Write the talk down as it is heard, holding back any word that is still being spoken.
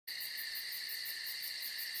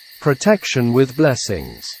Protection with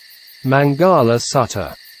Blessings. Maṅgala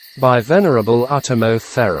Sutta. By Venerable Uttamo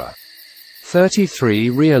Thera.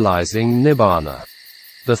 33. Realizing Nibbāna.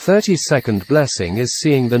 The 32nd blessing is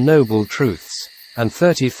seeing the noble truths, and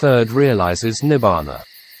 33rd realizes Nibbāna.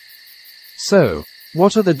 So,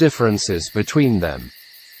 what are the differences between them?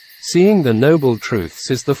 Seeing the noble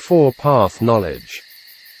truths is the four-path knowledge.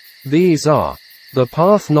 These are the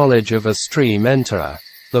path knowledge of a stream enterer,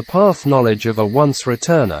 the path knowledge of a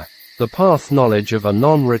once-returner, the path knowledge of a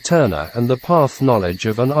non-returner, and the path knowledge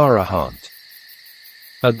of an arahant.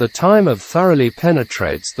 At the time of thoroughly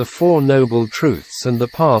penetrates the Four Noble Truths and the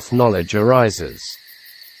path knowledge arises.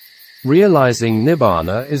 Realizing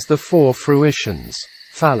Nibbāna is the four fruitions,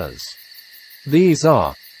 phalas. These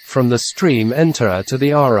are, from the stream enterer to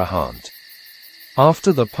the arahant.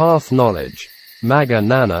 After the path knowledge,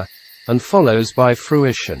 magga and follows by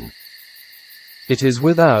fruition. It is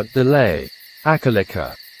without delay,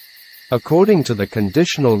 akalika. According to the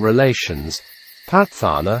conditional relations,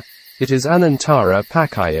 patthana, it is anantara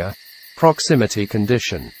pakaya, proximity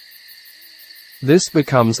condition. This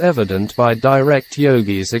becomes evident by direct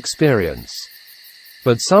yogi's experience.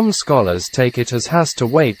 But some scholars take it as has to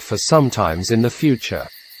wait for sometimes in the future.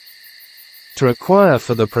 To acquire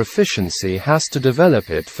for the proficiency has to develop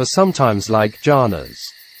it for sometimes like jhanas.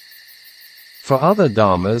 For other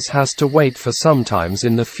dharmas has to wait for sometimes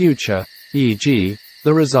in the future, e.g.,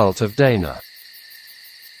 the result of dana.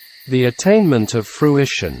 The attainment of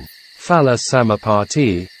fruition, phala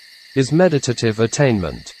Samāpatti, is meditative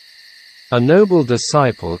attainment. A noble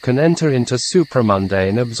disciple can enter into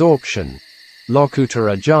supramundane absorption,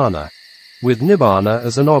 lokuttara jhana, with Nibbāna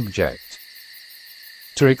as an object.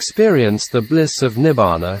 To experience the bliss of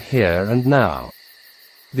Nibbāna here and now.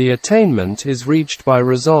 The attainment is reached by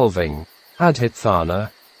resolving, adhitthana,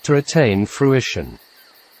 to attain fruition.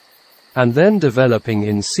 And then developing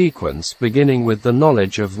in sequence beginning with the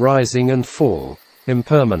knowledge of rising and fall,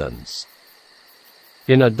 impermanence.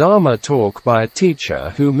 In a Dharma talk by a teacher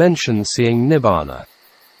who mentioned seeing Nibbāna,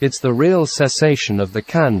 it's the real cessation of the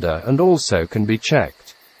khandha and also can be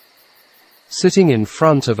checked. Sitting in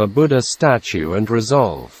front of a Buddha statue and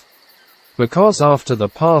resolve. Because after the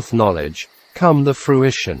path knowledge, come the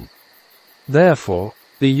fruition. Therefore,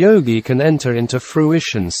 the yogi can enter into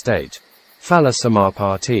fruition state, phala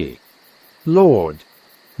Samāpatti. Lord,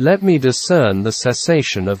 let me discern the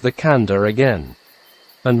cessation of the khandha again.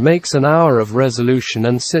 And makes an hour of resolution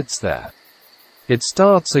and sits there. It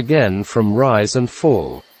starts again from rise and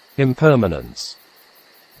fall, impermanence.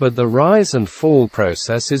 But the rise and fall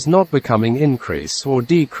process is not becoming increase or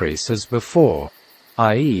decrease as before,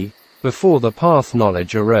 i.e., before the path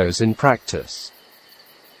knowledge arose in practice.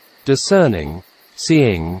 Discerning,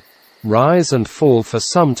 seeing, rise and fall for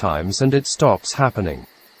sometimes and it stops happening.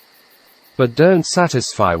 But don't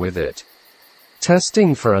satisfy with it.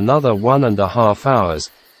 Testing for another 1.5 hours,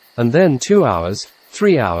 and then 2 hours,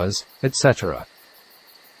 3 hours, etc.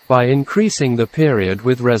 By increasing the period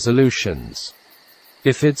with resolutions.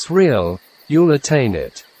 If it's real, you'll attain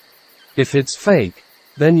it. If it's fake,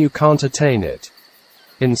 then you can't attain it.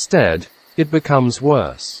 Instead, it becomes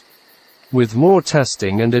worse. With more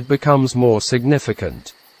testing and it becomes more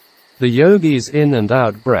significant. The yogi's in and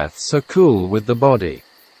out breaths are cool with the body.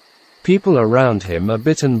 People around him are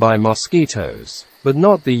bitten by mosquitoes, but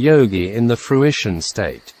not the yogi in the fruition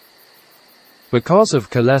state. Because of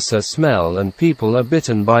kilesa smell and people are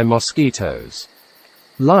bitten by mosquitoes.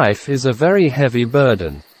 Life is a very heavy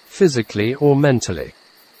burden, physically or mentally.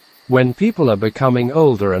 When people are becoming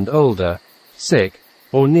older and older, sick,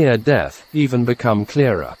 or near death, even become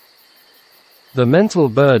clearer. The mental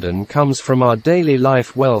burden comes from our daily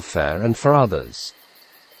life welfare and for others.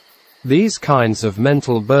 These kinds of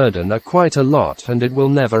mental burden are quite a lot and it will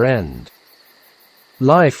never end.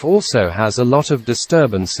 Life also has a lot of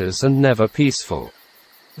disturbances and never peaceful.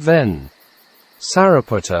 Then,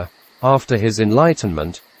 Sariputta, after his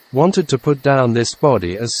enlightenment, wanted to put down this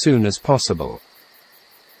body as soon as possible.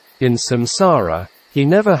 In samsara, he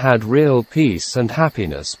never had real peace and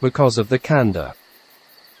happiness because of the khandha.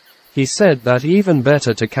 He said that even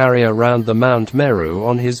better to carry around the Mount Meru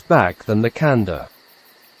on his back than the khandha.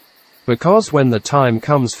 Because when the time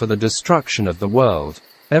comes for the destruction of the world,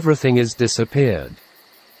 everything is disappeared.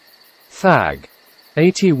 Thag.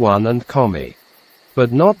 81 and Komi.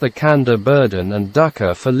 But not the khandha burden and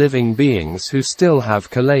dukkha for living beings who still have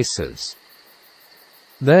kilesas.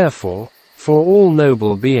 Therefore, for all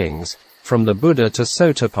noble beings, from the Buddha to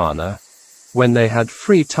Sotapanna, when they had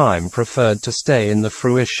free time preferred to stay in the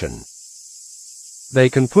fruition. They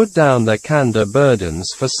can put down their khandha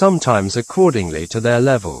burdens for sometimes accordingly to their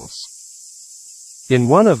levels. In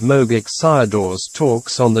one of Mogik Sayadaw's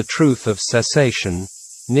talks on the truth of cessation,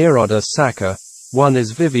 Nirodha Sakka, one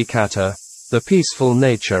is Vivikata, the peaceful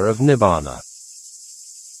nature of Nibbāna.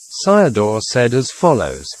 Sayadaw said as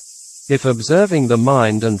follows: if observing the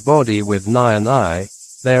mind and body with Nyan I,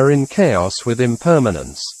 they are in chaos with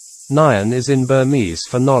impermanence. Nyan is in Burmese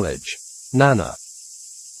for knowledge, Nana.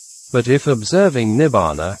 But if observing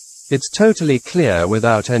Nibbāna, it's totally clear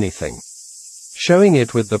without anything. Showing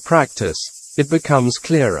it with the practice, it becomes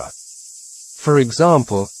clearer. For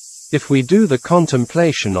example, if we do the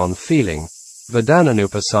contemplation on feeling,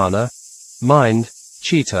 Vedananupassana, mind,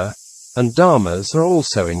 citta, and dharmas are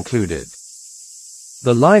also included.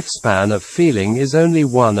 The lifespan of feeling is only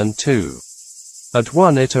 1 and 2. At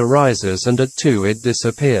 1 it arises and at 2 it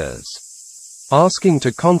disappears. Asking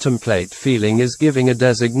to contemplate feeling is giving a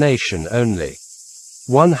designation only.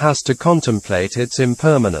 One has to contemplate its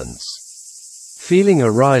impermanence. Feeling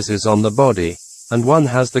arises on the body, and one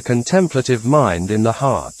has the contemplative mind in the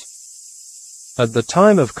heart. At the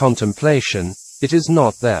time of contemplation, it is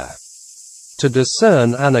not there. To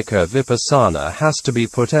discern anicca vipassana has to be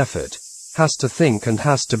put effort, has to think and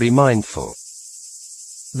has to be mindful.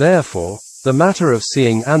 Therefore, the matter of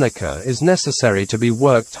seeing anicca is necessary to be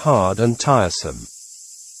worked hard and tiresome.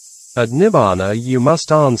 At Nibbāna you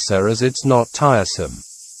must answer as it's not tiresome.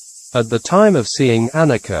 At the time of seeing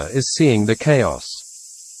anicca is seeing the chaos.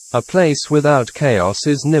 A place without chaos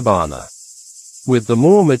is Nibbāna. With the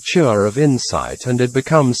more mature of insight and it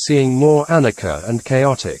becomes seeing more anicca and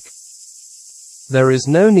chaotic. There is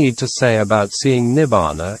no need to say about seeing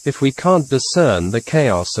Nibbāna if we can't discern the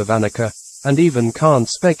chaos of anicca, and even can't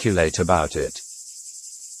speculate about it.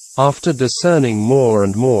 After discerning more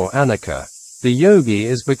and more anicca, the yogi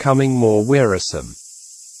is becoming more wearisome.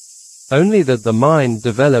 Only that the mind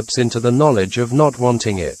develops into the knowledge of not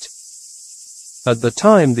wanting it. At the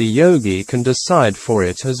time the yogi can decide for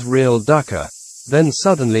it as real dukkha, then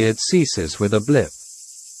suddenly it ceases with a blip.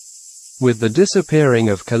 With the disappearing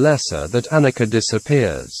of kilesa that anicca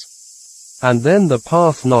disappears. And then the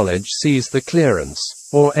path knowledge sees the clearance,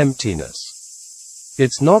 or emptiness.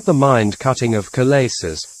 It's not the mind cutting of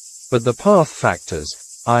kilesas, but the path factors,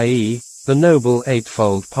 i.e., the Noble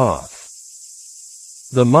Eightfold Path.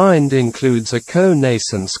 The mind includes a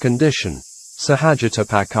co-nascence condition,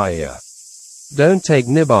 sahajatapakaya. Don't take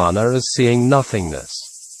Nibbāna as seeing nothingness.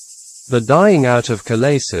 The dying out of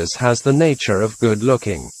kilesas has the nature of good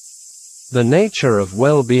looking. The nature of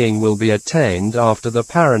well-being will be attained after the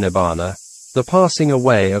paranibbāna, the passing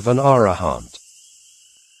away of an arahant.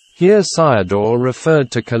 Here Sayadaw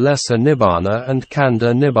referred to kilesa Nibbāna and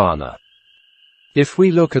khandha Nibbāna. If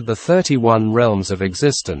we look at the 31 realms of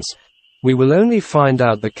existence, we will only find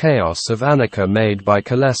out the chaos of anicca made by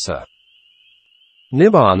kilesa.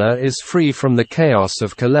 Nibbāna is free from the chaos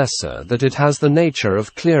of kilesa that it has the nature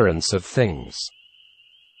of clearance of things.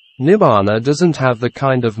 Nibbāna doesn't have the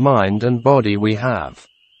kind of mind and body we have.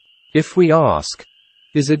 If we ask,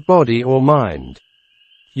 is it body or mind?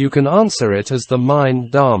 You can answer it as the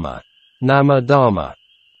mind dharma, nama dharma.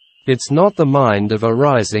 It's not the mind of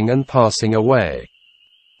arising and passing away.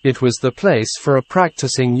 It was the place for a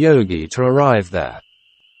practicing yogi to arrive there.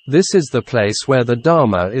 This is the place where the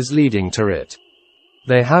dharma is leading to it.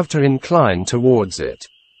 They have to incline towards it.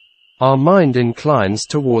 Our mind inclines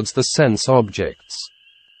towards the sense objects.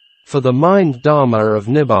 For the mind dharma of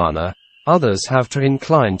Nibbāna, others have to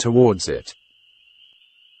incline towards it.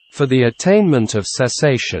 For the attainment of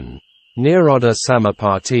cessation, Nirodha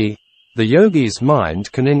Samāpatti, the yogi's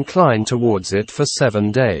mind can incline towards it for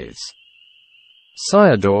 7 days.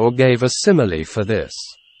 Sayadaw gave a simile for this.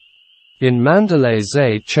 In Mandalay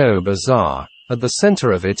Cho Bazaar, at the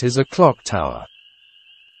center of it is a clock tower.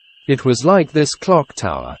 It was like this clock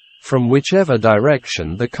tower, from whichever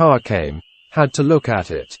direction the car came, had to look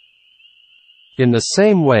at it. In the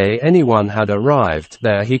same way anyone had arrived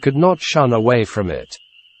there he could not shun away from it.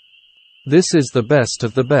 This is the best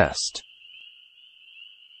of the best.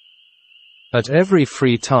 At every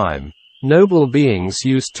free time, noble beings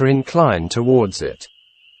used to incline towards it.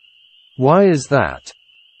 Why is that?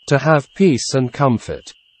 To have peace and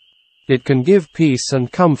comfort. It can give peace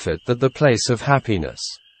and comfort that the place of happiness.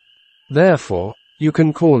 Therefore, you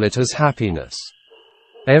can call it as happiness.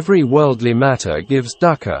 Every worldly matter gives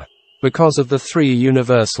dukkha, because of the 3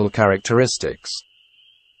 universal characteristics.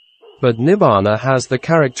 But Nibbāna has the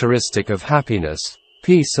characteristic of happiness,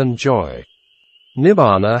 peace and joy.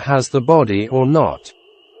 Nibbāna has the body or not.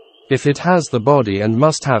 If it has the body and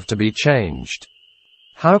must have to be changed,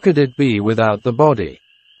 how could it be without the body?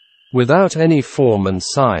 Without any form and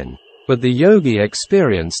sign, but the yogi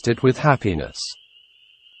experienced it with happiness.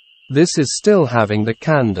 This is still having the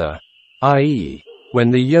khandha, i.e.,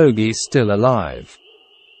 when the yogi still alive.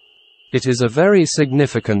 It is a very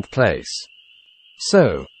significant place.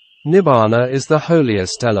 So, Nibbāna is the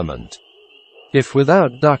holiest element. If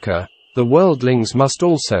without dukkha, the worldlings must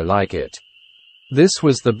also like it. This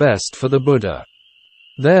was the best for the Buddha.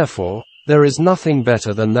 Therefore, there is nothing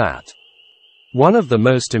better than that. One of the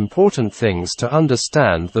most important things to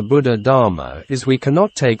understand the Buddha Dharma is we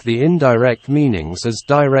cannot take the indirect meanings as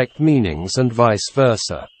direct meanings and vice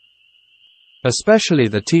versa. Especially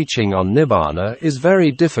the teaching on Nibbāna is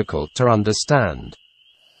very difficult to understand.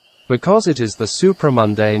 Because it is the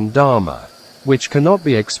supramundane Dharma, which cannot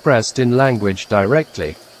be expressed in language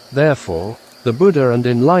directly, therefore, the Buddha and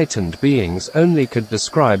enlightened beings only could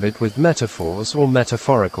describe it with metaphors or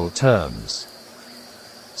metaphorical terms.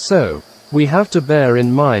 So, we have to bear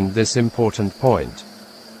in mind this important point.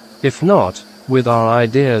 If not, with our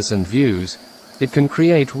ideas and views, it can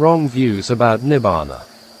create wrong views about Nibbāna.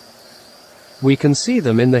 We can see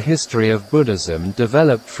them in the history of Buddhism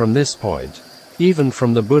developed from this point, even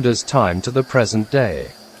from the Buddha's time to the present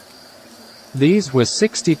day. These were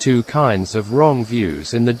 62 kinds of wrong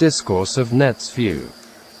views in the discourse of Net's view.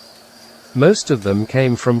 Most of them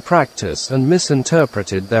came from practice and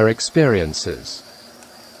misinterpreted their experiences.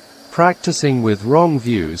 Practicing with wrong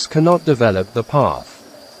views cannot develop the path.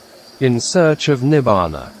 In Search of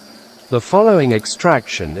Nibbāna. The following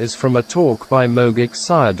extraction is from a talk by Mogik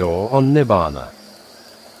Sayadaw on Nibbāna.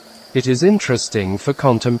 It is interesting for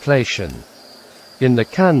contemplation. In the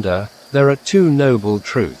Khandha, there are two noble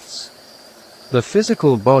truths. The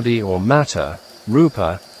physical body or matter,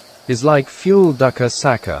 rupa, is like fuel dukkha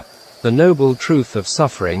sakha, the noble truth of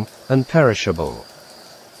suffering, and perishable.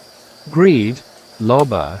 Greed,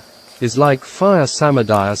 lobha, is like fire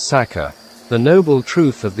samadaya sakha, the noble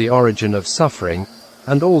truth of the origin of suffering,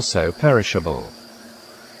 and also perishable.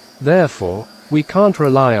 Therefore, we can't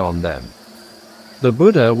rely on them. The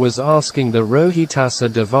Buddha was asking the Rohitassa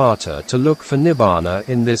Devata to look for Nibbāna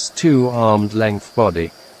in this 2-armed length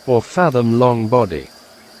body, or fathom-long body.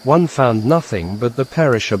 One found nothing but the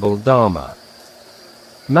perishable Dharma.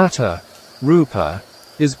 Matter, rupa,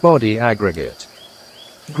 is body aggregate.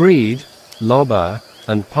 Greed, lobha,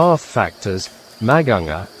 and path factors,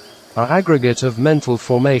 maganga, are aggregate of mental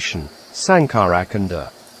formation,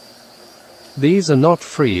 sankharakanda. These are not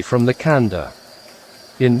free from the Khandha.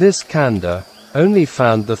 In this Khandha, only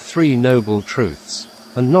found the 3 noble truths,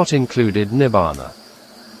 and not included Nibbāna.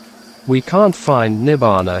 We can't find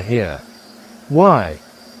Nibbāna here. Why?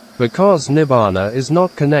 Because Nibbāna is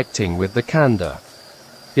not connecting with the Khandha.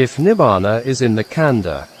 If Nibbāna is in the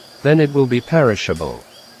Khandha, then it will be perishable.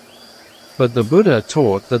 But the Buddha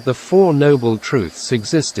taught that the 4 noble truths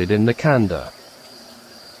existed in the Khandha.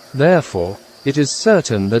 Therefore, it is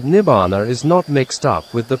certain that Nibbāna is not mixed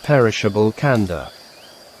up with the perishable Khandha.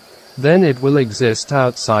 Then it will exist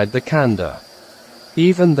outside the Khandha.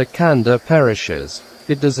 Even the Khandha perishes,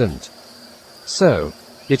 it doesn't. So,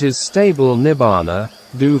 it is stable Nibbāna,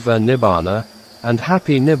 Duva Nibbāna, and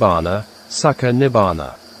happy Nibbāna, Sukha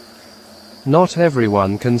Nibbāna. Not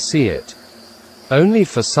everyone can see it. Only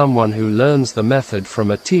for someone who learns the method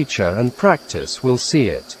from a teacher and practice will see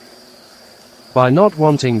it. By not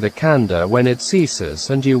wanting the Khandha when it ceases,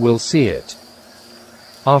 and you will see it.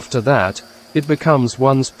 After that, it becomes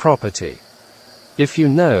one's property. If you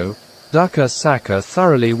know dukkha sakha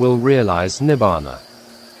thoroughly, will realize Nibbāna.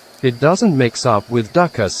 It doesn't mix up with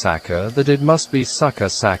dukkha sakha that it must be sukha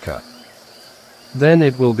sakha. Then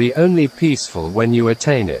it will be only peaceful when you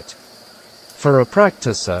attain it. For a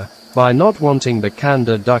practicer, by not wanting the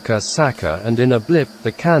Khandha dukkha sakha, and in a blip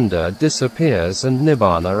the Khandha disappears and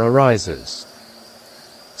Nibbāna arises.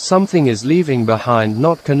 Something is leaving behind,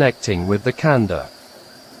 not connecting with the Khandha.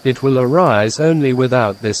 It will arise only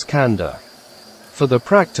without this Khandha. For the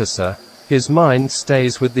practicer, his mind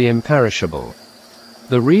stays with the imperishable.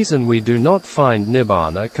 The reason we do not find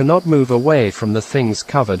Nibbāna cannot move away from the things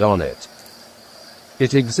covered on it.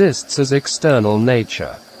 It exists as external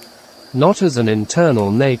nature, not as an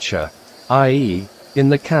internal nature, i.e., in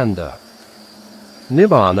the Khandha.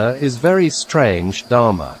 Nibbāna is very strange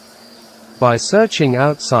Dharma. By searching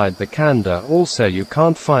outside the Khandha also you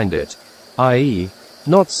can't find it, i.e.,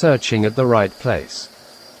 not searching at the right place.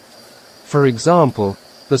 For example,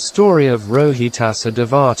 the story of Rohitassa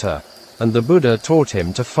Devata, and the Buddha taught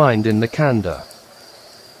him to find in the Khandha.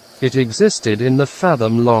 It existed in the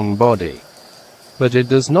fathom-long body. But it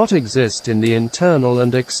does not exist in the internal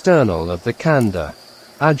and external of the Khandha,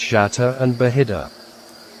 Ajjhata and Bahida.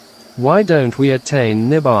 Why don't we attain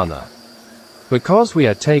Nibbāna? Because we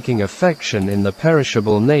are taking affection in the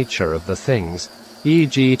perishable nature of the things,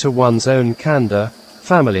 e.g. to one's own Khandha,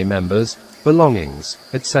 family members, belongings,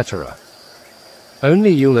 etc.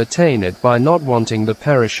 Only you'll attain it by not wanting the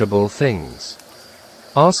perishable things.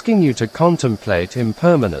 Asking you to contemplate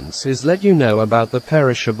impermanence is let you know about the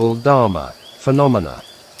perishable Dharma, phenomena.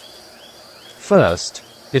 First,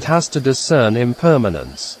 it has to discern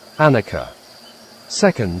impermanence, anicca.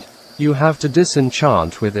 Second, you have to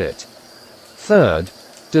disenchant with it. Third,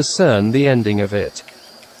 discern the ending of it.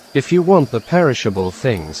 If you want the perishable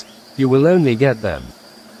things, you will only get them.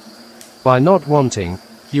 By not wanting,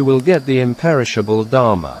 you will get the imperishable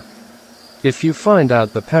Dharma. If you find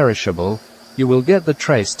out the perishable, you will get the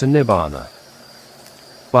trace to Nibbāna.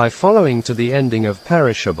 By following to the ending of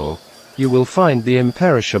perishable, you will find the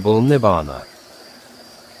imperishable Nibbāna.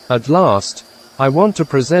 At last, I want to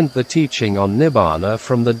present the teaching on Nibbāna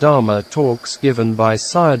from the Dharma talks given by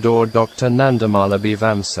Sayadaw Dr. Nandamala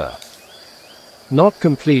Vivamsa. Not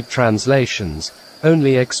complete translations,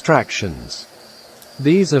 only extractions.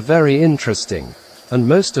 These are very interesting, and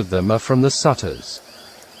most of them are from the suttas.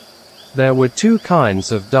 There were two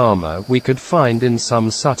kinds of Dharma we could find in some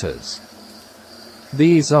suttas.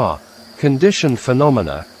 These are conditioned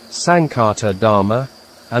phenomena, Saṅkhāta Dharma,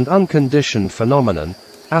 and unconditioned phenomenon,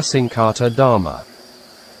 Asaṅkhāta Dharma.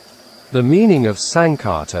 The meaning of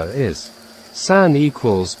Saṅkhāta is san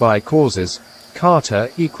equals by causes, khāta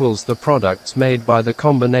equals the products made by the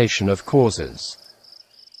combination of causes.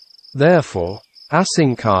 Therefore,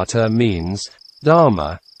 Asaṅkhāta means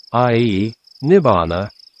Dharma, i.e., Nibbāna,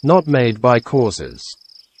 not made by causes.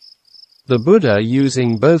 The Buddha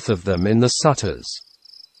using both of them in the suttas.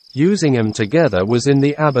 Using them together was in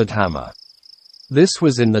the Abhidhamma. This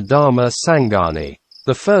was in the Dharma Sangani,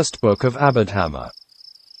 the first book of Abhidhamma.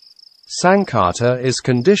 Saṅkhāta is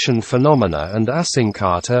conditioned phenomena and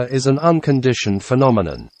Asaṅkhāta is an unconditioned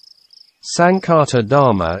phenomenon. Saṅkhāta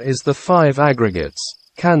Dharma is the five aggregates,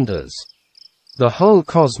 khandhas. The whole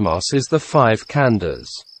cosmos is the five khandhas.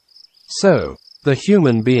 So, the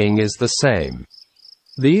human being is the same.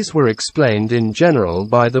 These were explained in general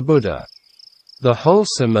by the Buddha. The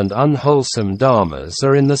wholesome and unwholesome dharmas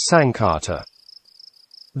are in the Saṅkhāta.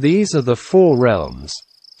 These are the four realms: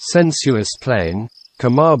 sensuous plane,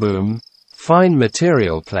 kamabhūm, fine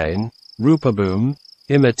material plane, rupabhūm,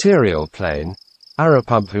 immaterial plane,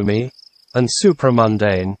 arupabhūmi, and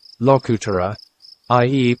supramundane, lokuttara,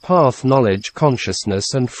 i.e. path knowledge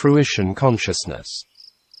consciousness and fruition consciousness.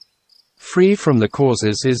 Free from the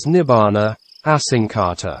causes is Nibbāna,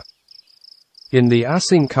 Asaṅkhāta. In the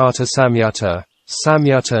Asaṅkhāta Samyutta,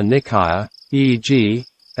 Samyutta Nikaya, e.g.,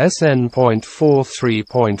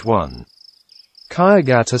 SN.43.1.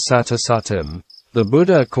 Kayagata Sattam, the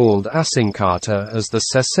Buddha called Asaṅkhāta as the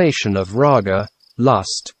cessation of raga,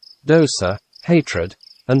 lust, dosa, hatred,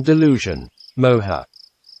 and delusion, moha.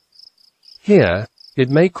 Here, it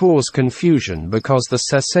may cause confusion because the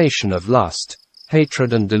cessation of lust,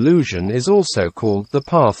 hatred and delusion is also called the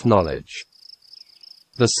path knowledge.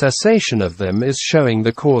 The cessation of them is showing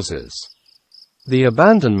the causes. The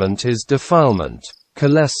abandonment is defilement,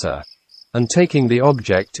 kilesa, and taking the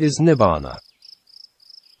object is Nibbāna.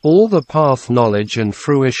 All the path knowledge and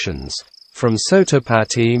fruitions, from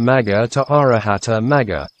Sotapaddi Magga to Arahata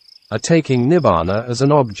Magga, are taking Nibbāna as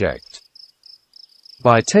an object.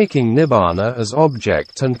 By taking Nibbāna as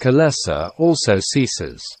object and kilesa also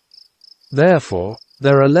ceases. Therefore,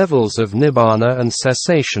 there are levels of Nibbāna and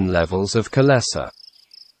cessation levels of kilesa.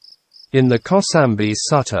 In the Kosambi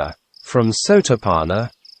Sutta, from Sotapanna,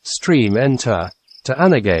 stream enter, to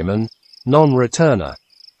Anagaman, non-returner,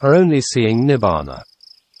 are only seeing Nibbāna.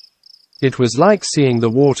 It was like seeing the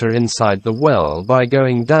water inside the well by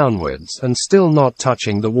going downwards and still not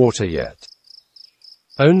touching the water yet.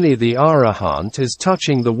 Only the Arahant is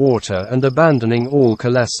touching the water and abandoning all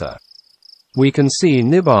kilesa. We can see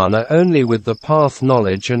Nibbāna only with the path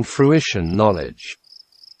knowledge and fruition knowledge.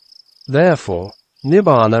 Therefore,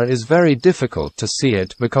 Nibbāna is very difficult to see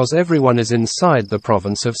it because everyone is inside the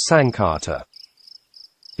province of Saṅkhāta.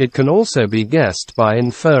 It can also be guessed by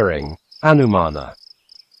inferring, anumana.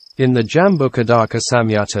 In the Jambukadaka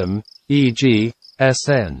Samyuttam, e.g.,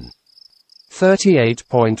 SN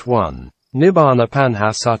 38.1, Nibbāna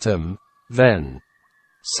Panhasuttam, Ven.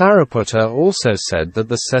 Sariputta also said that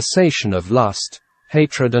the cessation of lust,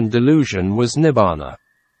 hatred and delusion was Nibbāna.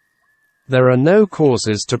 There are no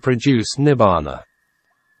causes to produce Nibbāna.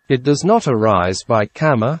 It does not arise by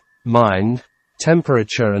kama, mind,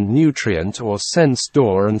 temperature and nutrient or sense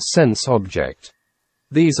door and sense object.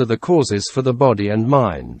 These are the causes for the body and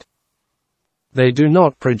mind. They do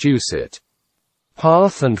not produce it.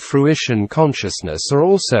 Path and fruition consciousness are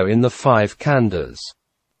also in the five khandhas.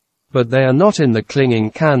 But they are not in the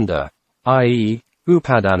clinging khandha, i.e.,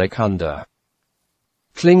 upadana khandha.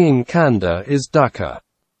 Clinging khandha is dukkha.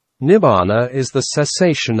 Nibbāna is the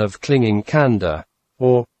cessation of clinging khandha,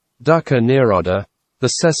 or dukkha nirodha, the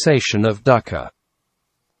cessation of dukkha.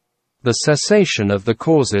 The cessation of the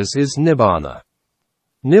causes is Nibbāna.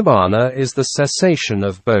 Nibbāna is the cessation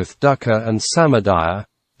of both dukkha and samadaya,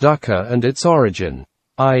 dukkha and its origin,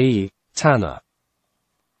 i.e., tanha.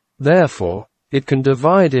 Therefore, it can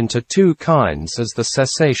divide into two kinds as the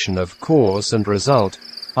cessation of cause and result,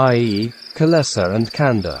 i.e., kilesa and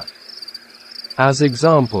khandha. As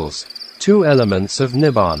examples, two elements of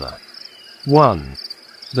Nibbāna. 1.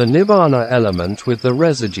 The Nibbāna element with the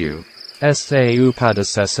residue, sa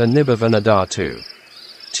upadasesa nibbavana dhatu.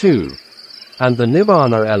 2. And the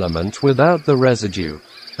Nibbāna element without the residue,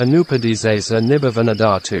 anupadisesa nibbavana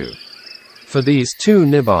dhatu. For these two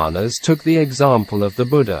Nibbānas took the example of the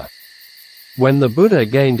Buddha. When the Buddha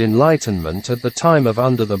gained enlightenment at the time of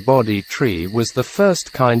under the Bodhi tree was the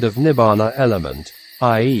first kind of Nibbāna element,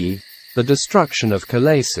 i.e., the destruction of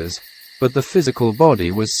kilesas, but the physical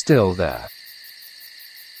body was still there.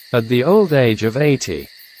 At the old age of 80,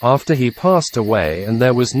 after he passed away and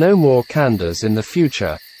there was no more khandhas in the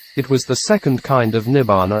future, it was the second kind of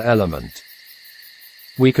Nibbāna element.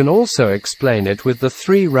 We can also explain it with the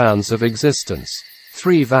 3 rounds of existence,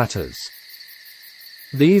 3 vatas.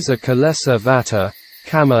 These are kilesa vata,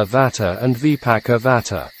 kama vata and vipaka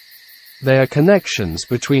vata. They are connections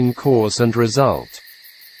between cause and result.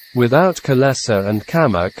 Without kilesa and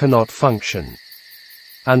kama cannot function.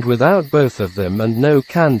 And without both of them and no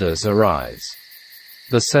khandhas arise.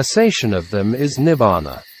 The cessation of them is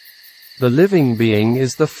Nibbāna. The living being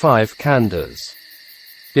is the 5 khandhas.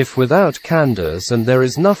 If without khandhas and there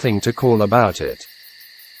is nothing to call about it.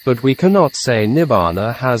 But we cannot say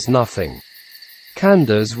Nibbāna has nothing.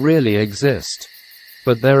 Khandhas really exist.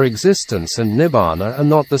 But their existence and Nibbāna are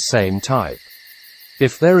not the same type.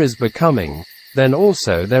 If there is becoming, then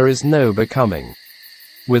also there is no becoming.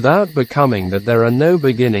 Without becoming that there are no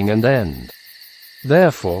beginning and end.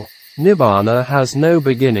 Therefore, Nibbāna has no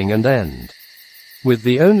beginning and end. With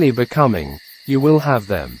the only becoming, you will have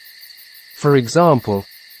them. For example,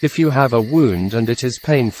 if you have a wound and it is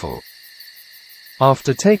painful.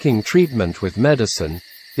 After taking treatment with medicine,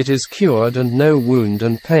 it is cured and no wound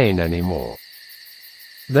and pain anymore.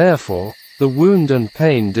 Therefore, the wound and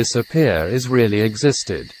pain disappear is really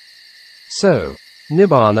existed. So,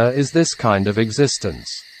 Nibbāna is this kind of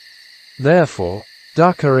existence. Therefore,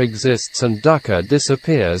 dukkha exists and dukkha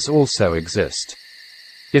disappears also exist.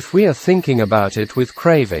 If we are thinking about it with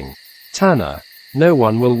craving, tanha, no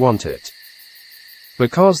one will want it.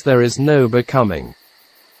 Because there is no becoming.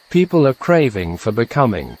 People are craving for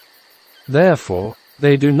becoming. Therefore,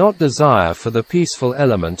 they do not desire for the peaceful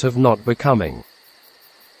element of not becoming.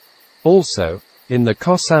 Also, in the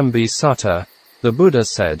Kosambi Sutta, the Buddha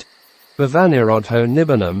said, Bhavanirodho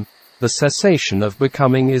Nibbānam, the cessation of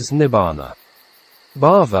becoming is Nibbāna.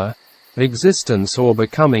 Bhava, existence or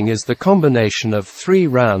becoming is the combination of 3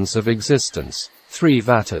 rounds of existence, 3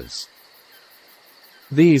 vatas.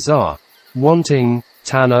 These are, wanting,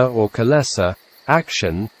 tanha or kilesa,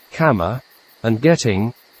 action, kama, and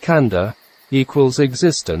getting, khandha, equals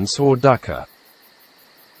existence or dukkha.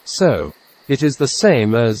 So, it is the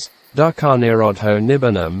same as, dukkha-nirodho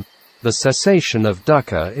nibbānam, the cessation of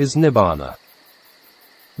dukkha is Nibbāna.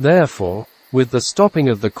 Therefore, with the stopping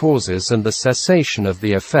of the causes and the cessation of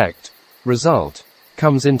the effect, result,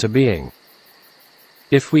 comes into being.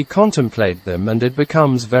 If we contemplate them and it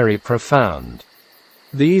becomes very profound.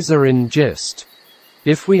 These are in gist.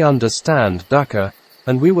 If we understand dukkha,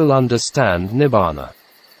 and we will understand Nibbāna.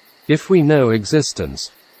 If we know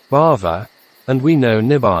existence, bhava, and we know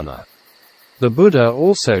Nibbāna. The Buddha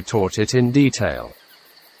also taught it in detail.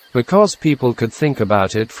 Because people could think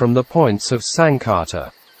about it from the points of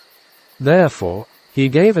sankhata. Therefore, he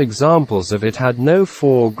gave examples of it had no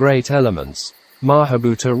 4 great elements,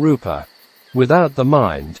 mahabhuta rupa, without the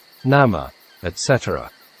mind, nama,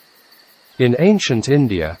 etc. In ancient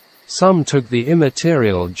India, some took the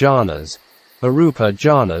immaterial jhanas, arupa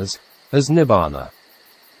jhanas, as Nibbāna.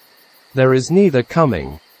 There is neither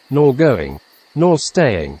coming, nor going, nor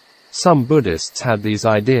staying. Some Buddhists had these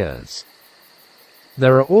ideas.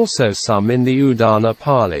 There are also some in the Udana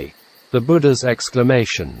Pali, the Buddha's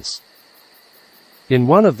exclamations. In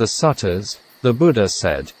one of the suttas, the Buddha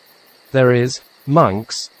said, there is,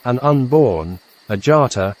 monks, an unborn,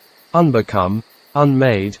 ajata, unbecome,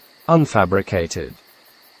 unmade, unfabricated.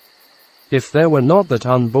 If there were not that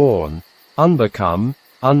unborn, unbecome,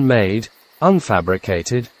 unmade,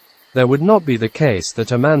 unfabricated, there would not be the case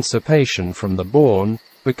that emancipation from the born,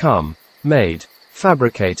 become, made,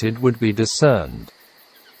 fabricated would be discerned.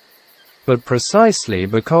 But precisely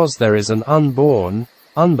because there is an unborn,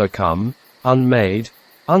 unbecome, unmade,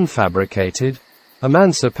 unfabricated,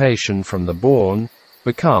 emancipation from the born,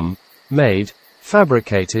 become, made,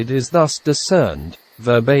 fabricated is thus discerned,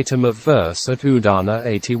 verbatim of verse at Udana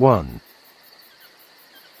 81.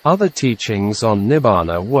 Other teachings on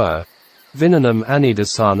Nibbāna were, Vinanam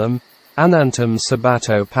Anidasanam, Anantam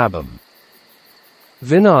Sabato Pabam.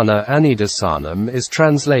 Vinana Anidasanam is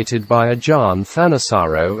translated by Ajahn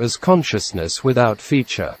Thanissaro as consciousness without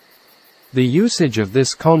feature. The usage of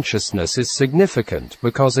this consciousness is significant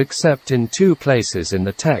because except in 2 places in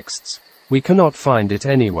the texts, we cannot find it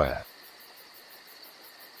anywhere.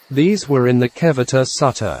 These were in the Kevata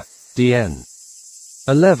Sutta, DN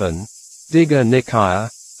 11, Digha Nikaya,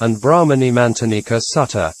 and Brahmani Mantanika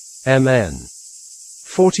Sutta, MN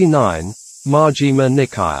 49, Majjhima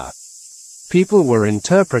Nikaya. People were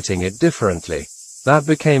interpreting it differently. That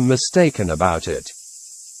became mistaken about it.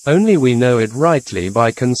 Only we know it rightly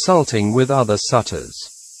by consulting with other suttas.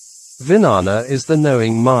 Vijnana is the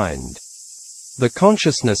knowing mind. The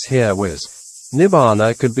consciousness here was,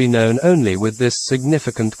 Nibbāna could be known only with this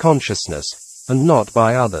significant consciousness, and not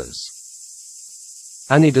by others.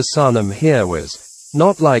 Anidasanam here was,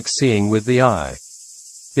 not like seeing with the eye.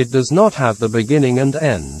 It does not have the beginning and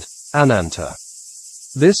end, ananta.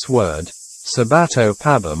 This word, Sabato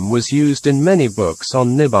Pabam, was used in many books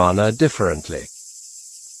on Nibbāna differently.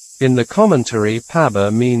 In the commentary,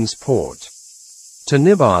 Paba means port. To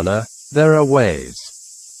Nibbāna, there are ways.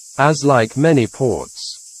 As like many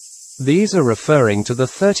ports. These are referring to the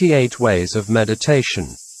 38 ways of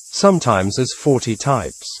meditation, sometimes as 40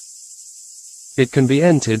 types. It can be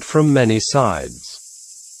entered from many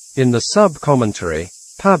sides. In the sub-commentary,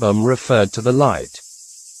 Pabam referred to the light.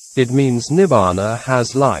 It means Nibbāna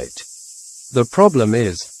has light. The problem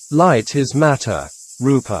is, light is matter,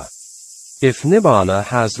 rupa. If Nibbāna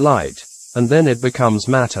has light, and then it becomes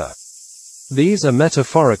matter. These are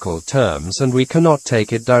metaphorical terms and we cannot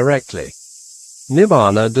take it directly.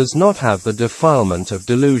 Nibbāna does not have the defilement of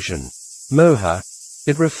delusion, moha,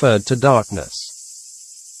 it referred to darkness.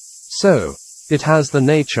 So, it has the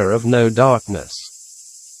nature of no darkness.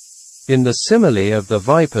 In the simile of the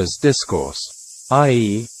Vipar's discourse,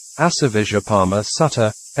 i.e., Asavijapama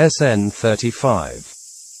Sutta, SN 35.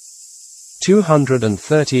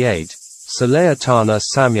 238, Salayatana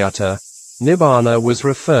Samyutta, Nibbāna was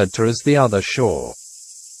referred to as the other shore.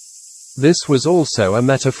 This was also a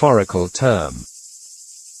metaphorical term.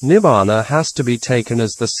 Nibbāna has to be taken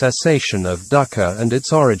as the cessation of dukkha and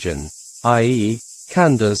its origin, i.e.,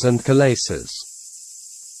 khandhas and kilesas.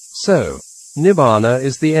 So, Nibbāna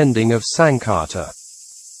is the ending of sankhata.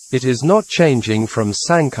 It is not changing from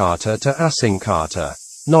sankhata to asankhata,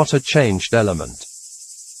 not a changed element.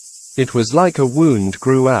 It was like a wound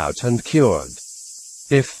grew out and cured.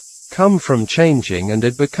 If, come from changing and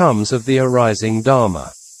it becomes of the arising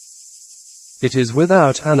Dharma. It is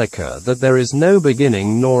without anicca that there is no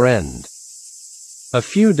beginning nor end. A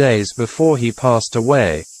few days before he passed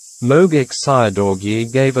away, Mogik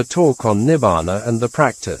Sayadaw gave a talk on Nibbāna and the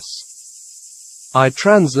practice. I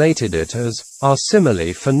translated it as, our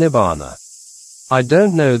simile for Nibbāna. I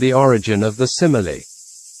don't know the origin of the simile.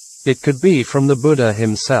 It could be from the Buddha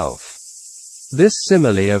himself. This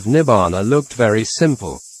simile of Nibbāna looked very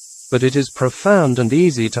simple, but it is profound and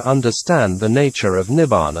easy to understand the nature of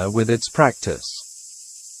Nibbāna with its practice.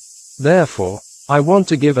 Therefore, I want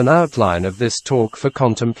to give an outline of this talk for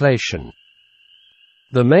contemplation.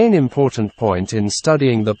 The main important point in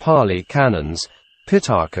studying the Pali canons,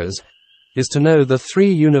 Pitakas, is to know the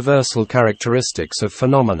 3 universal characteristics of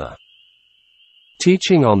phenomena.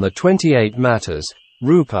 Teaching on the 28 matters,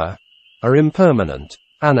 rupa, are impermanent,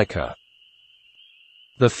 anicca.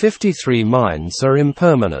 The 53 minds are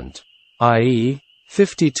impermanent, i.e.,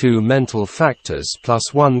 52 mental factors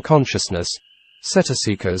plus 1 consciousness,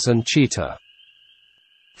 cetasikas and citta.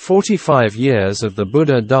 45 years of the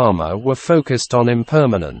Buddha Dharma were focused on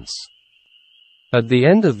impermanence. At the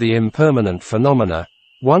end of the impermanent phenomena,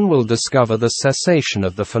 one will discover the cessation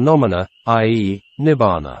of the phenomena, i.e.,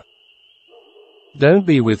 Nibbāna. Don't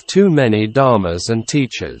be with too many dharmas and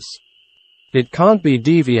teachers. It can't be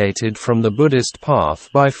deviated from the Buddhist path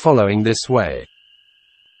by following this way.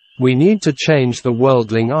 We need to change the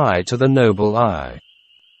worldling eye to the noble eye.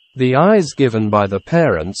 The eyes given by the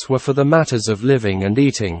parents were for the matters of living and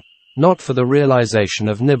eating, not for the realization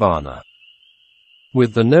of Nibbāna.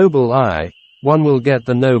 With the noble eye, one will get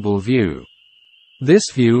the noble view. This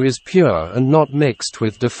view is pure and not mixed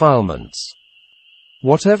with defilements.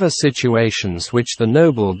 Whatever situations which the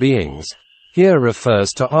noble beings, here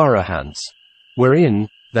refers to arahants, were in,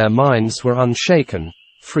 their minds were unshaken,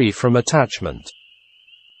 free from attachment.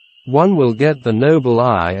 One will get the noble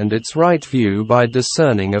eye and its right view by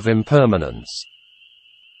discerning of impermanence.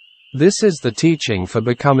 This is the teaching for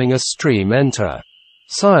becoming a stream enterer.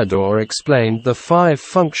 Sayadaw explained the 5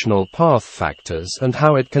 functional path factors and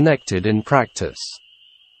how it connected in practice.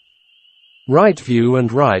 Right view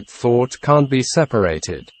and right thought can't be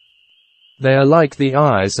separated. They are like the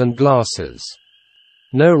eyes and glasses.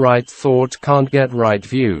 No right thought can't get right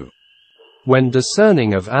view. When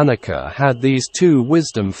discerning of Anicca had these 2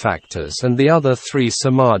 wisdom factors and the other 3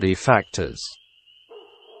 samadhi factors.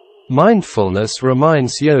 Mindfulness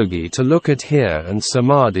reminds yogi to look at here, and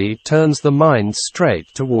samadhi turns the mind straight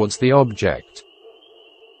towards the object.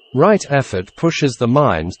 Right effort pushes the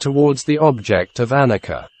mind towards the object of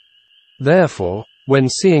Anicca. Therefore, when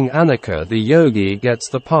seeing Anicca, the yogi gets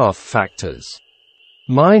the path factors.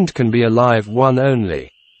 Mind can be alive one only.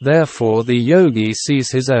 Therefore the yogi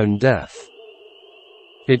sees his own death.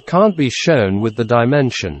 It can't be shown with the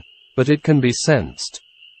dimension, but it can be sensed.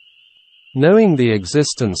 Knowing the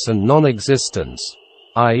existence and non-existence,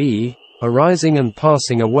 i.e., arising and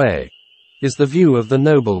passing away, is the view of the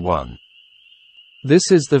Noble One. This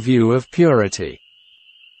is the view of purity.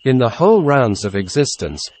 In the whole rounds of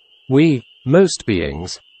existence, we, most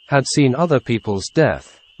beings, had seen other people's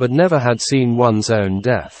death, but never had seen one's own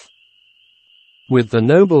death. With the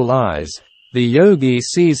noble eyes, the yogi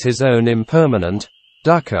sees his own impermanent,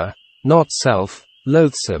 dukkha, not self,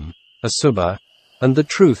 loathsome, asubha, and the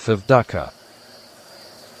truth of dukkha.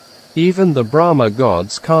 Even the Brahma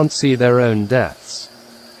gods can't see their own deaths.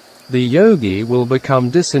 The yogi will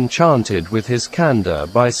become disenchanted with his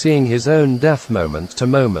khandha by seeing his own death moment to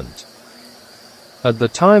moment. At the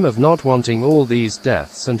time of not wanting all these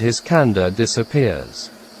deaths, and his khandha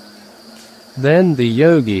disappears. Then the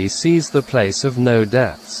yogi sees the place of no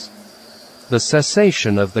deaths. The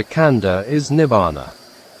cessation of the khandha is Nibbāna.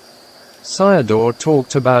 Sayadaw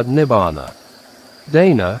talked about Nibbāna.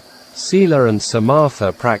 Dana, Sila and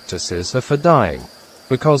Samatha practices are for dying,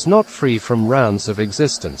 because not free from rounds of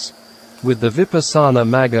existence. With the Vipassana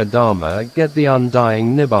Magga Dharma get the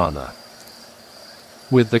undying Nibbāna.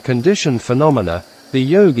 With the conditioned phenomena, the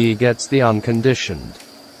yogi gets the unconditioned.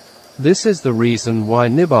 This is the reason why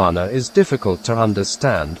Nibbāna is difficult to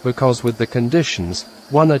understand, because with the conditions,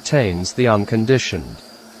 one attains the unconditioned.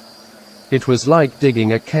 It was like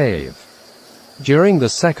digging a cave. During the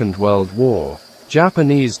Second World War,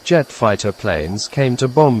 Japanese jet fighter planes came to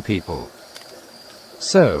bomb people.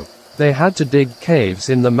 So, they had to dig caves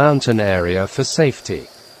in the mountain area for safety.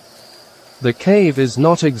 The cave is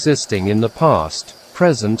not existing in the past,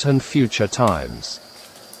 present and future times.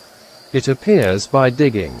 It appears by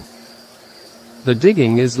digging. The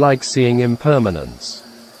digging is like seeing impermanence.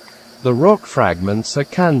 The rock fragments are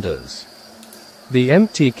khandhas. The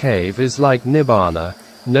empty cave is like Nibbāna,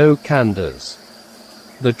 no khandhas.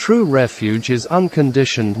 The true refuge is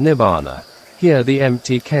unconditioned Nibbāna, here the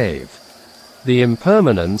empty cave. The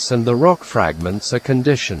impermanence and the rock fragments are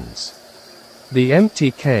conditions. The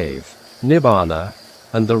empty cave, Nibbāna,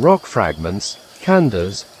 and the rock fragments,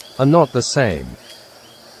 khandhas, are not the same.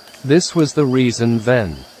 This was the reason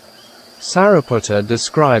Ven. Sariputta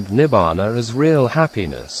described Nibbāna as real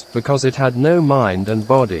happiness because it had no mind and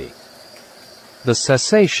body. The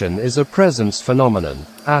cessation is a presence phenomenon,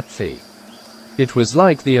 atti. It was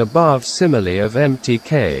like the above simile of empty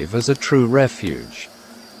cave as a true refuge.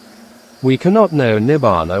 We cannot know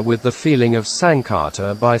Nibbāna with the feeling of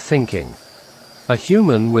sankata by thinking. A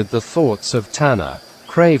human with the thoughts of tanha,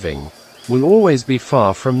 craving, will always be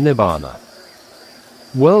far from Nibbāna.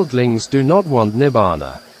 Worldlings do not want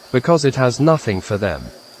Nibbāna, because it has nothing for them.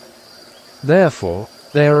 Therefore,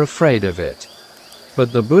 they are afraid of it.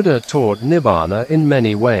 But the Buddha taught Nibbāna in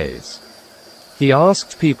many ways. He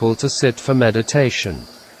asked people to sit for meditation.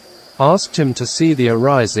 Asked him to see the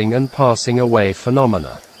arising and passing away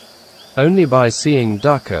phenomena. Only by seeing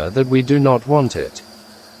dukkha that we do not want it.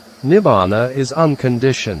 Nibbāna is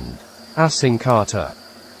unconditioned, asankata.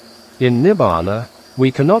 In Nibbāna,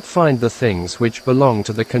 we cannot find the things which belong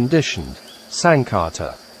to the conditioned,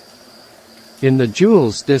 sankata. In the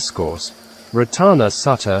Jewels Discourse, Ratana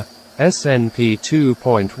Sutta, SNP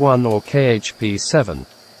 2.1 or KHP 7,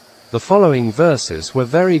 the following verses were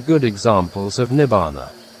very good examples of Nibbāna.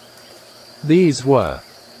 These were: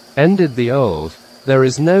 ended the old, there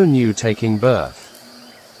is no new taking birth.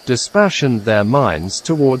 Dispassioned their minds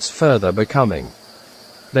towards further becoming.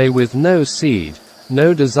 They with no seed,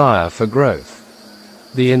 no desire for growth.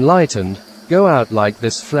 The enlightened, go out like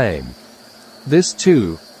this flame. This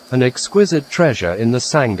too, an exquisite treasure in the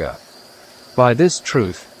Sangha. By this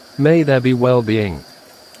truth, may there be well-being.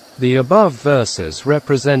 The above verses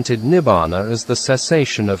represented Nibbāna as the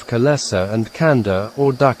cessation of kilesa and khandha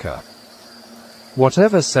or dukkha.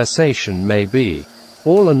 Whatever cessation may be,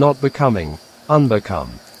 all are not becoming,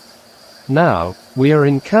 unbecome. Now, we are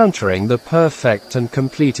encountering the perfect and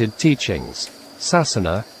completed teachings,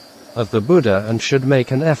 sasana, of the Buddha and should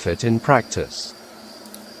make an effort in practice.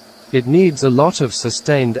 It needs a lot of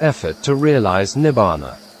sustained effort to realize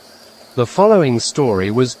Nibbāna. The following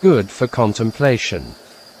story was good for contemplation.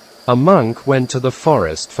 A monk went to the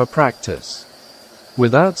forest for practice.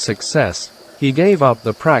 Without success, he gave up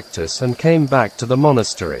the practice and came back to the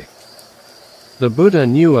monastery. The Buddha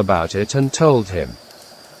knew about it and told him.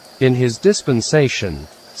 In his dispensation,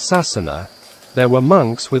 sasana, there were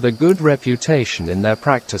monks with a good reputation in their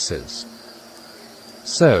practices.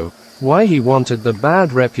 So, why he wanted the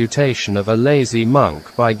bad reputation of a lazy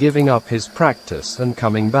monk by giving up his practice and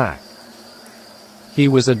coming back? He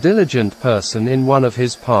was a diligent person in one of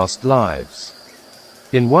his past lives.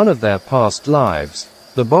 In one of their past lives,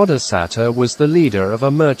 the Bodhisattva was the leader of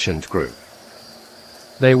a merchant group.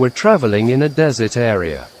 They were traveling in a desert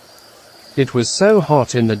area. It was so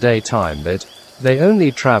hot in the daytime that they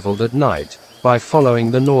only traveled at night, by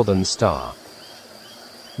following the northern star.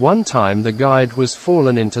 One time the guide was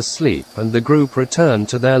fallen into sleep and the group returned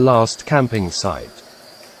to their last camping site.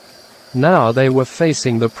 Now they were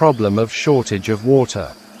facing the problem of shortage of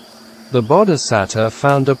water. The Bodhisattva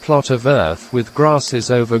found a plot of earth with grasses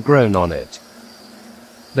overgrown on it.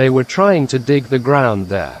 They were trying to dig the ground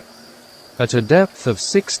there. At a depth of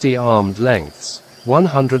 60 armed lengths,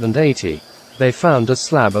 180, they found a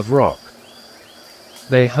slab of rock.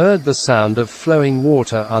 They heard the sound of flowing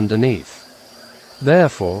water underneath.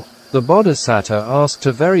 Therefore, the Bodhisattva asked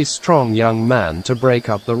a very strong young man to break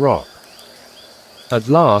up the rock. At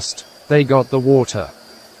last, they got the water.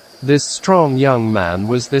 This strong young man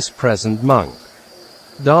was this present monk.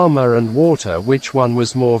 Dharma and water, which one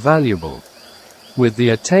was more valuable? With the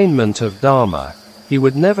attainment of Dharma, he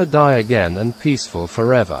would never die again and peaceful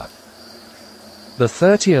forever. The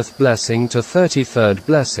 30th blessing to 33rd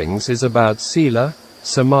blessings is about Sila,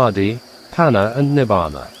 Samadhi, Panna and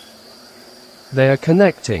Nibbāna. They are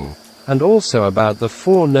connecting, and also about the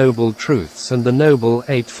Four Noble Truths and the Noble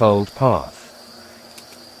Eightfold Path.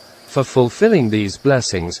 For fulfilling these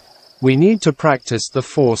blessings, we need to practice the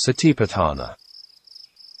 4 Satipatthana.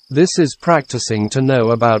 This is practicing to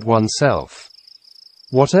know about oneself.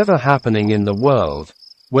 Whatever happening in the world,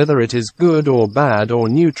 whether it is good or bad or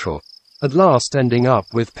neutral, at last ending up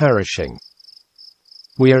with perishing.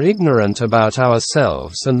 We are ignorant about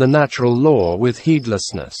ourselves and the natural law with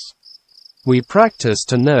heedlessness. We practice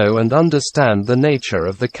to know and understand the nature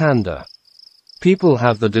of the khandha. People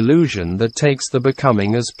have the delusion that takes the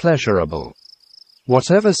becoming as pleasurable.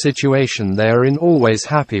 Whatever situation they are in, always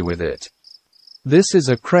happy with it. This is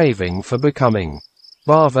a craving for becoming,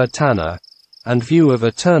 bhava tanha, and view of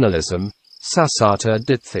eternalism, sasata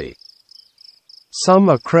ditthi. Some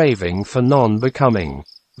are craving for non-becoming,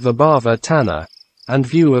 vibhava tanha, and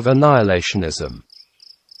view of annihilationism.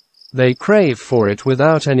 They crave for it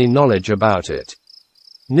without any knowledge about it.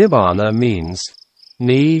 Nibbāna means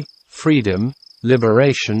ni, freedom,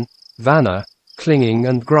 liberation, vana, clinging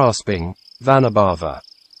and grasping, vanabhava.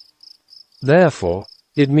 Therefore,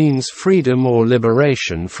 it means freedom or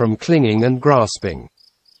liberation from clinging and grasping.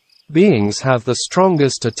 Beings have the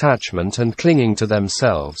strongest attachment and clinging to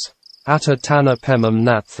themselves, atta tanha pemam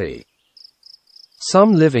natthi.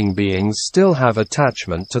 Some living beings still have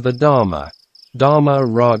attachment to the Dharma, Dharma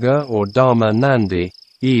raga or Dharma nandi,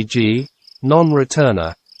 e.g.,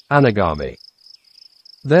 non-returner, anagami.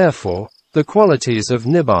 Therefore, the qualities of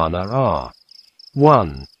Nibbāna are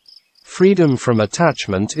 1. Freedom from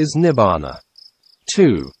attachment is Nibbāna.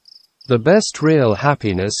 2. The best real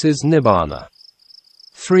happiness is Nibbāna.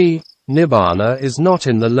 3. Nibbāna is not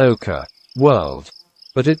in the loka, world,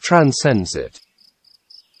 but it transcends it.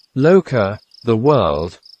 Loka, the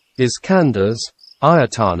world, is khandhas,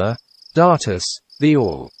 ayatana, dhatus, the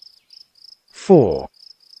all. 4.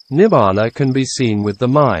 Nibbāna can be seen with the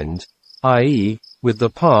mind, i.e., with the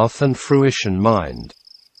path and fruition mind.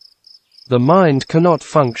 The mind cannot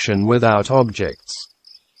function without objects.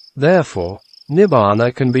 Therefore,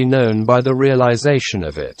 Nibbāna can be known by the realization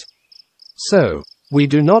of it. So, we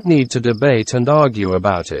do not need to debate and argue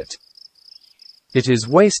about it. It is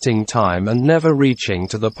wasting time and never reaching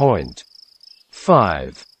to the point.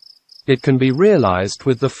 5. It can be realized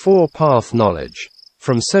with the 4-path knowledge,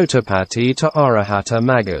 from Sotapatti to Arahata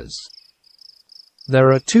Maggas.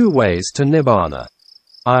 There are 2 ways to Nibbāna,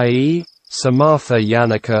 i.e., Samatha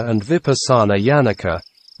Yanaka and Vipassana Yanaka,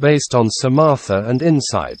 based on Samatha and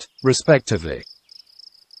insight, respectively.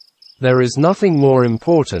 There is nothing more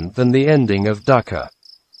important than the ending of dukkha.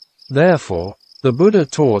 Therefore, the Buddha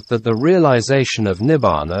taught that the realization of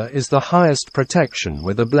Nibbāna is the highest protection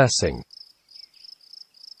with a blessing.